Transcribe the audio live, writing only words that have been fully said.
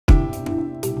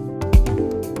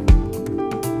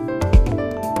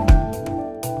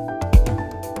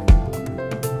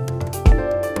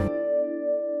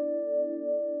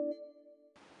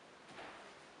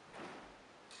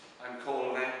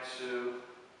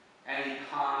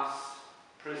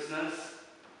prisoners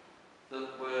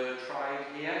that were tried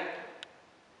here.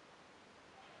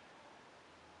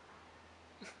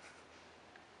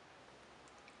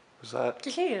 Was that?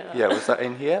 Did you hear that? Yeah, was that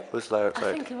in here? Was that outside?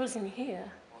 I think it was in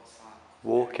here. What's that?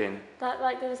 Walking. That,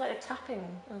 like, there was like a tapping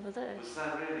over there. Was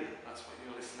that really? That's what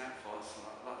you're listening out for, so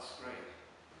that's great.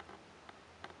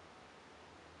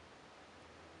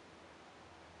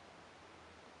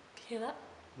 Did you hear that?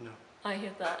 No. I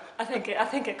heard that. I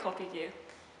think it copied you.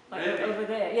 Like, Really? over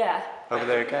there, yeah. Over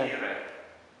there again.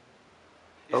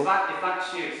 If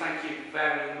that's you, thank you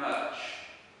very much.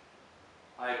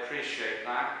 I appreciate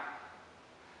that.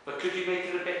 But could you make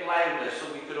it a bit louder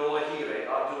so we could all hear it?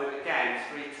 I'll do it again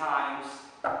 3 times.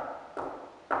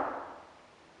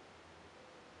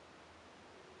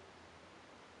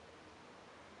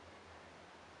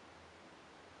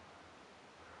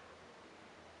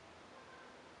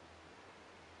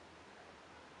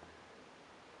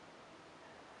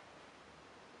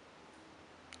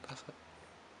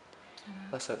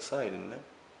 That's outside, isn't it?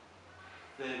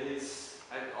 There is,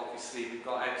 obviously we've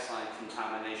got outside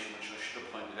contamination, which I should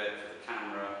have pointed out for the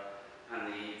camera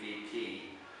and the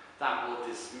EVP. That will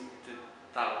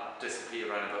that'll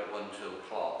disappear around about 1, 2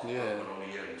 o'clock. Yeah. We're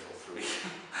only here until 3.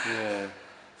 Yeah.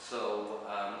 So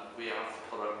we have to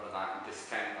put up with that and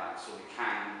discount that so we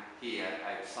can hear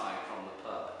outside from the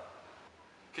pub.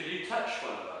 Could you touch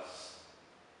one of us?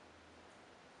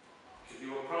 Could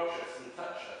you approach us and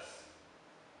touch us?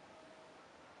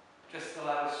 Just to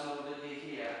let us know that you're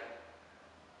here.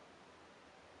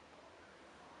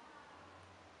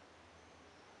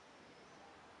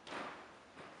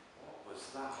 What was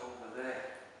that over there?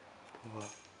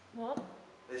 What?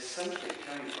 There's something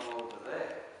coming from over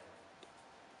there.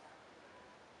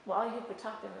 Well, I heard the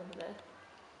tapping over there.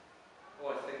 Oh,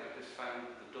 I think I just found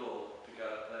the door to go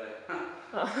up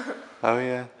there. Oh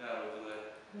yeah. Yeah, over there.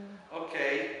 Yeah.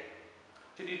 Okay.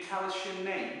 Did you tell us your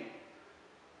name?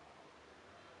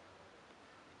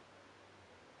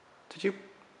 Did you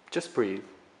just breathe? No.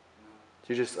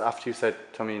 Did you just, after you said,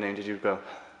 tell me your name, did you go?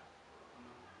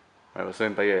 Right, well,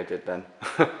 something by ear did then.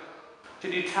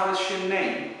 Did you tell us your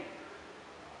name?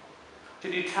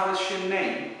 Did you tell us your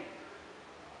name?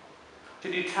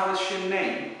 Did you tell us your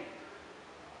name?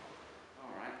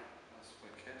 Alright, that's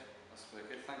wicked. That's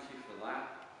wicked. Thank you for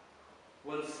that.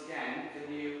 Once again, could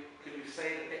you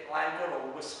say it a bit louder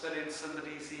or whisper in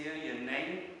somebody's ear your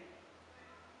name?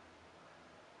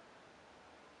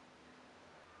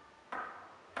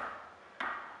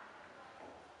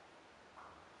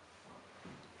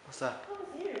 What's that? That was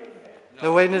you, wasn't it?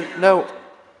 No, wait, no.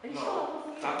 Are you No, sure it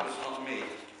wasn't that you? was not me.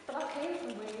 But that came from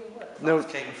where you were. No. That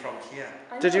came from here.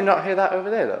 I Did you know. not hear that over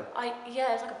there though?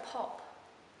 Yeah, it's like a pop.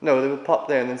 No, there was a pop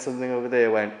there and then something over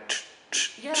there went.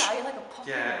 Yeah, I hear like a pop.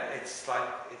 Yeah, it's like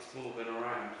it's moving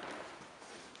around.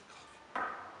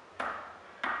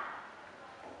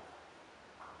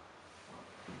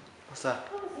 What's that?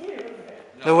 That was you, wasn't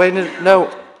it? No, wait, no.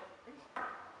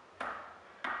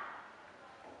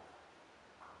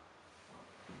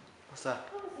 What's that?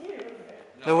 That was you, wasn't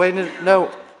it? No, wait,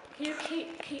 no. Can you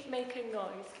keep making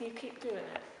noise? Can you keep doing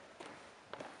it?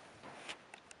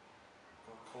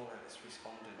 I'll call it, it's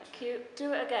responding. Can you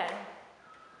do it again?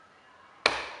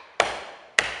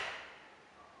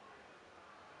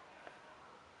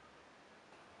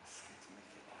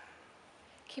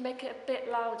 Can you make it a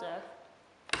bit louder?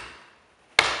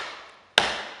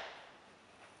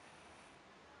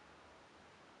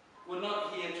 We're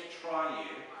not here to try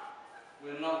you.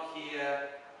 We're not here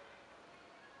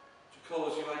to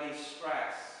cause you any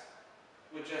stress.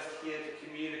 We're just here to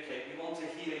communicate. We want to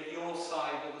hear your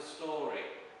side of the story.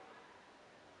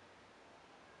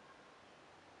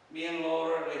 Me and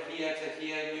Laura are here to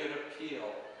hear your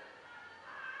appeal.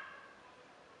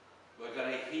 We're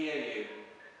going to hear you.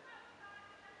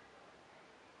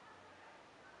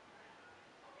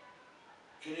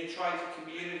 Can you try to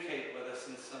communicate with us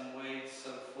in some way,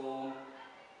 some form?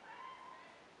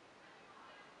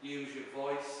 Use your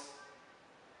voice.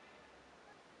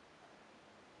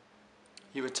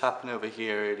 You were tapping over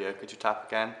here earlier. Could you tap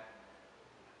again?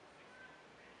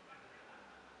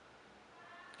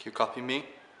 Can you copy me?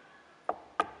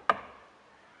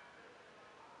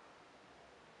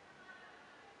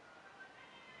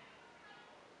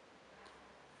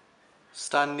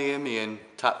 Stand near me and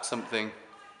tap something,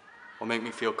 or make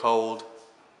me feel cold.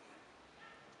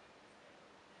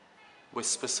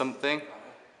 Whisper something.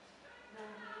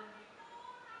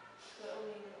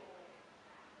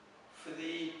 For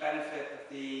the benefit of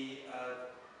the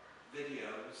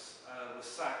videos, we're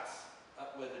sat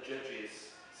up where the judges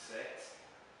sit,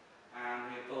 and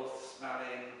we're both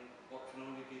smelling what can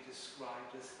only be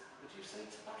described as, would you say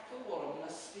tobacco or a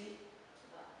musty?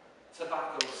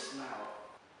 Tobacco smell.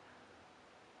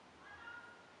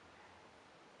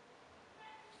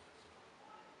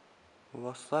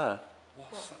 What's that?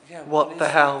 What's that? Yeah, What the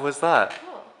is hell was that?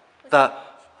 What? That.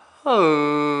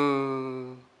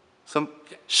 Oh. Some.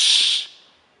 Shh.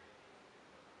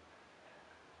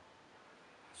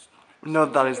 No,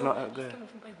 that is not out there. It's coming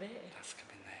from by there. That's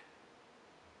coming there.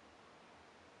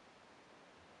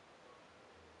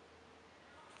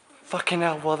 Fucking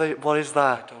hell, what is I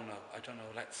that? don't know.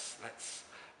 Let's.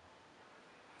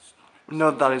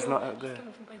 No, that is not out It's there.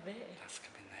 coming from by there. That's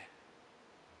coming there.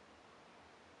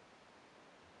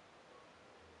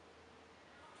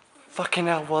 Fucking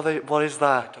hell, what is I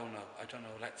that? don't know.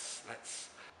 Let's.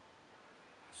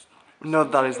 No,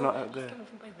 that is not out there. It's coming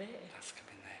from by there. That's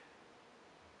coming there.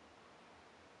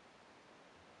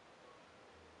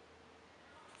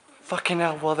 Fucking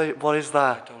hell, what is I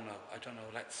that? don't know.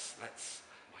 Let's. My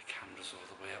camera's all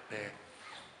the way up there.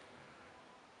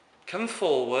 Come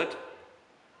forward.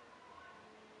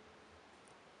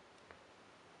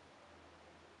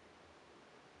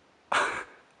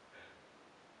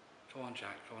 Go on,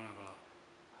 Jack. Go on, have a look.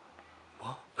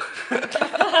 What?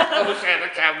 I wish I had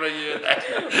a camera here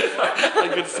then. I'm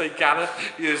going to say, Gareth,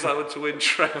 here's our two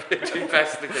intrepid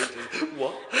investigators.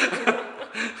 What?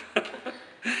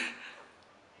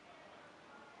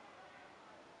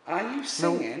 Are you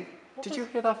singing? Did you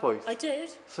hear that voice? I did.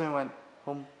 Someone went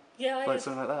home, Yeah, I like heard,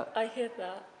 something like that. I heard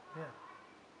that. Yeah.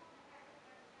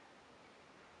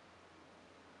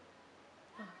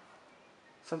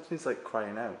 Something's like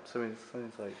crying out. Something's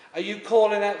like. Are you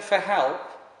calling out for help?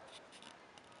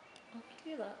 I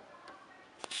hear that.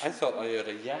 I thought I heard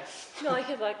a yes. No, I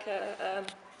hear like a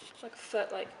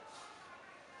foot like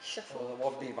shuffle. Well,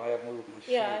 that would be by a movement.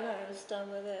 Yeah, I know. It was down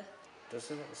by there. Does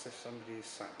it look as if somebody is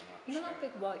sat in that You know chair?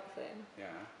 that big white thing? Yeah.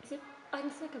 Is it? I can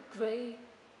see like a grey.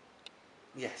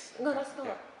 Yes. No, that's not.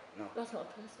 Yeah. No. That's not a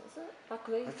person, is it? That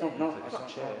grey I thing. don't know. Like I a don't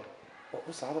chair. know. What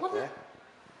was that up What the- there?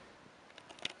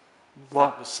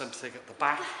 What? That was something at the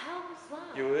back. What the hell was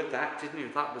that? You heard that, didn't you?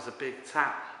 That was a big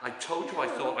tap. I told you I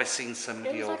thought I seen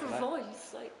somebody It was like over a there.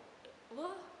 voice, like,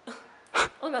 what?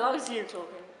 Oh no, that was you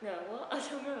talking. No, what? I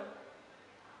don't know.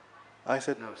 I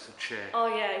said. No, it's a chair. Oh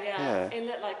yeah. Yeah. It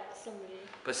looked like somebody.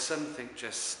 But something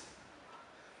just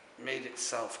made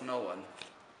itself known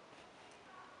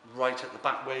right at the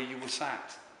back where you were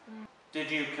sat.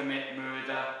 Did you commit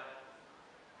murder?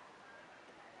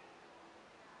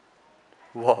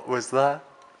 What was that?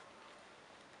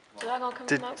 Did that not come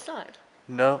Did- from outside?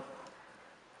 No.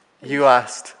 You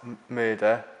asked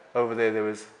murder. Over there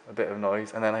was a bit of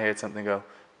noise, and then I heard something go.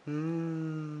 Oh,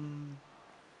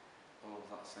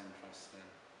 that's interesting.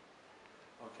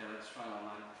 Okay, let's try on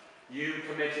that. You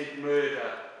committed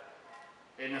murder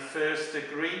in the first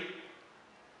degree?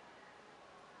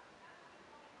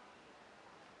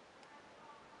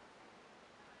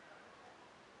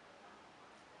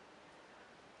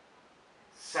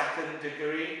 Second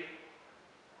degree?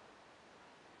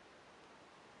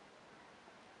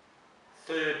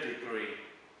 Third degree?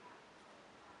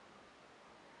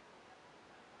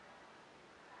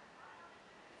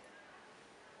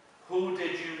 Who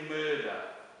did you